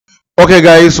Okay,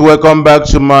 guys, welcome back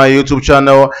to my YouTube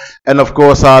channel, and of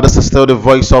course, this is still the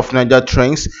voice of Niger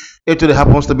Trends. If today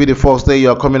happens to be the first day you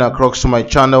are coming across to my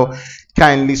channel,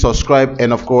 kindly subscribe,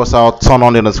 and of course, I'll turn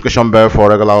on the notification bell for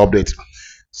regular updates.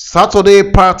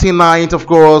 Saturday party night, of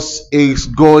course, is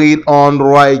going on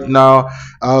right now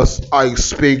as I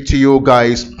speak to you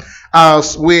guys.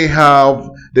 As we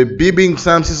have the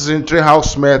Bbmzansi season 3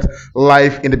 housemate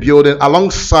live in the building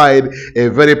alongside a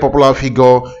very popular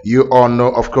figure you all know,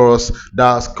 of course,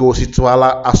 that's Khosi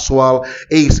Themba as well,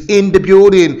 is in the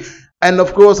building. And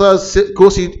of course,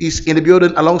 Khosi is in the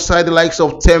building alongside the likes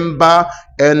of Themba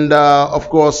and of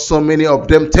course, so many of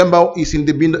them. Themba is in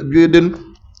the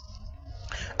building,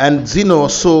 and Zeno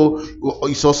also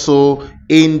is also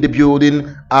in the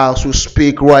building as we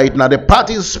speak right now. The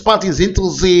party's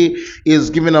into Z is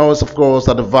giving us, of course,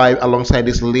 the vibe alongside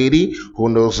this lady who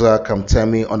knows can tell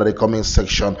me under the comment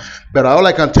section. But all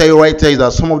I can tell you right there is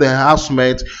that some of the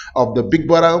housemates of the Big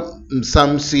Brother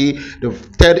Mzansi, the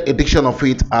third edition of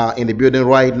it, are in the building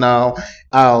right now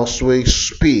as we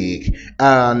speak,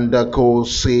 and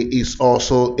Khosi is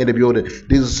also in the building.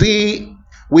 The Z,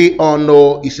 we all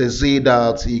know, is a Z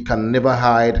that he can never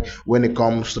hide when it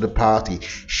comes to the party.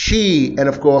 She and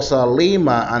of course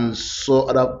Lima and so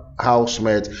other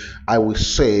housemates, I will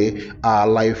say, are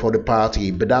live for the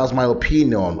party. But that's my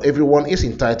opinion. Everyone is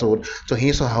entitled to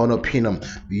his or her own opinion.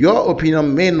 Your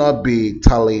opinion may not be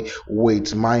tally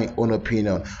with my own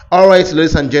opinion. All right,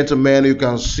 ladies and gentlemen, you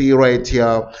can see right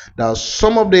here that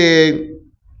some of the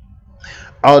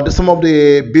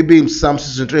Bbmzansi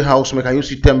season 3 housemate. Can you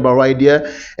see Themba right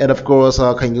there? And of course,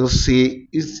 can you see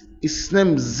his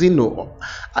name Zeno?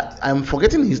 I'm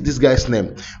forgetting this guy's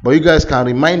name, but you guys can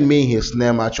remind me his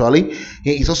name. Actually,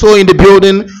 he is also in the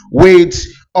building with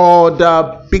all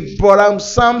the Big Brother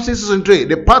Mzansi season 3.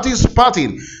 The party is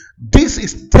partying. This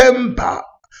is Themba,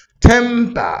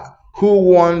 who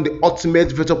won the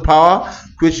ultimate veto power,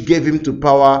 which gave him to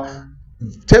power.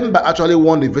 Themba actually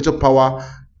won the veto power,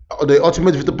 the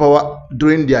ultimate veto power,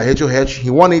 during their HOH. He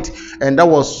won it, and that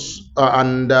was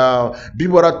Big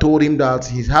Brother told him that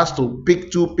he has to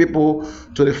pick two people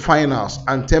to the finals,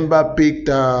 and Themba picked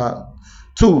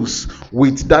twos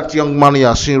with that young man you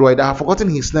are seeing right there. I've forgotten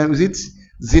his name. Is it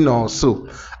Zeno? So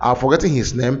I've forgotten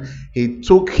his name. He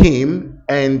took him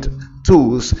and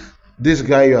twos. This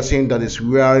guy you are seeing that is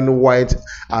wearing white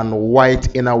and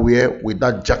white innerwear with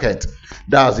that jacket.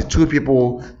 That's the two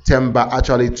people Themba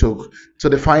actually took to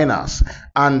the finals.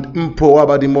 And Mpo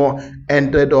Abadimo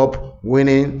ended up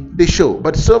winning the show.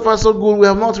 But so far so good. We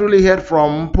have not really heard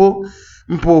from Mpo,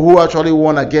 who actually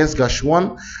won against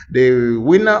Gashwan, the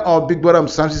winner of Big Brother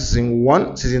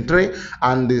Mzansi season 3,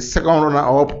 and the second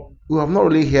runner-up. We have not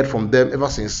really heard from them ever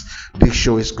since this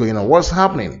show is going on. What's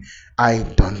happening? I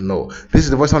don't know. This is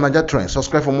the voice of Niger Trend.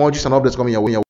 Subscribe for more gist and updates coming your way.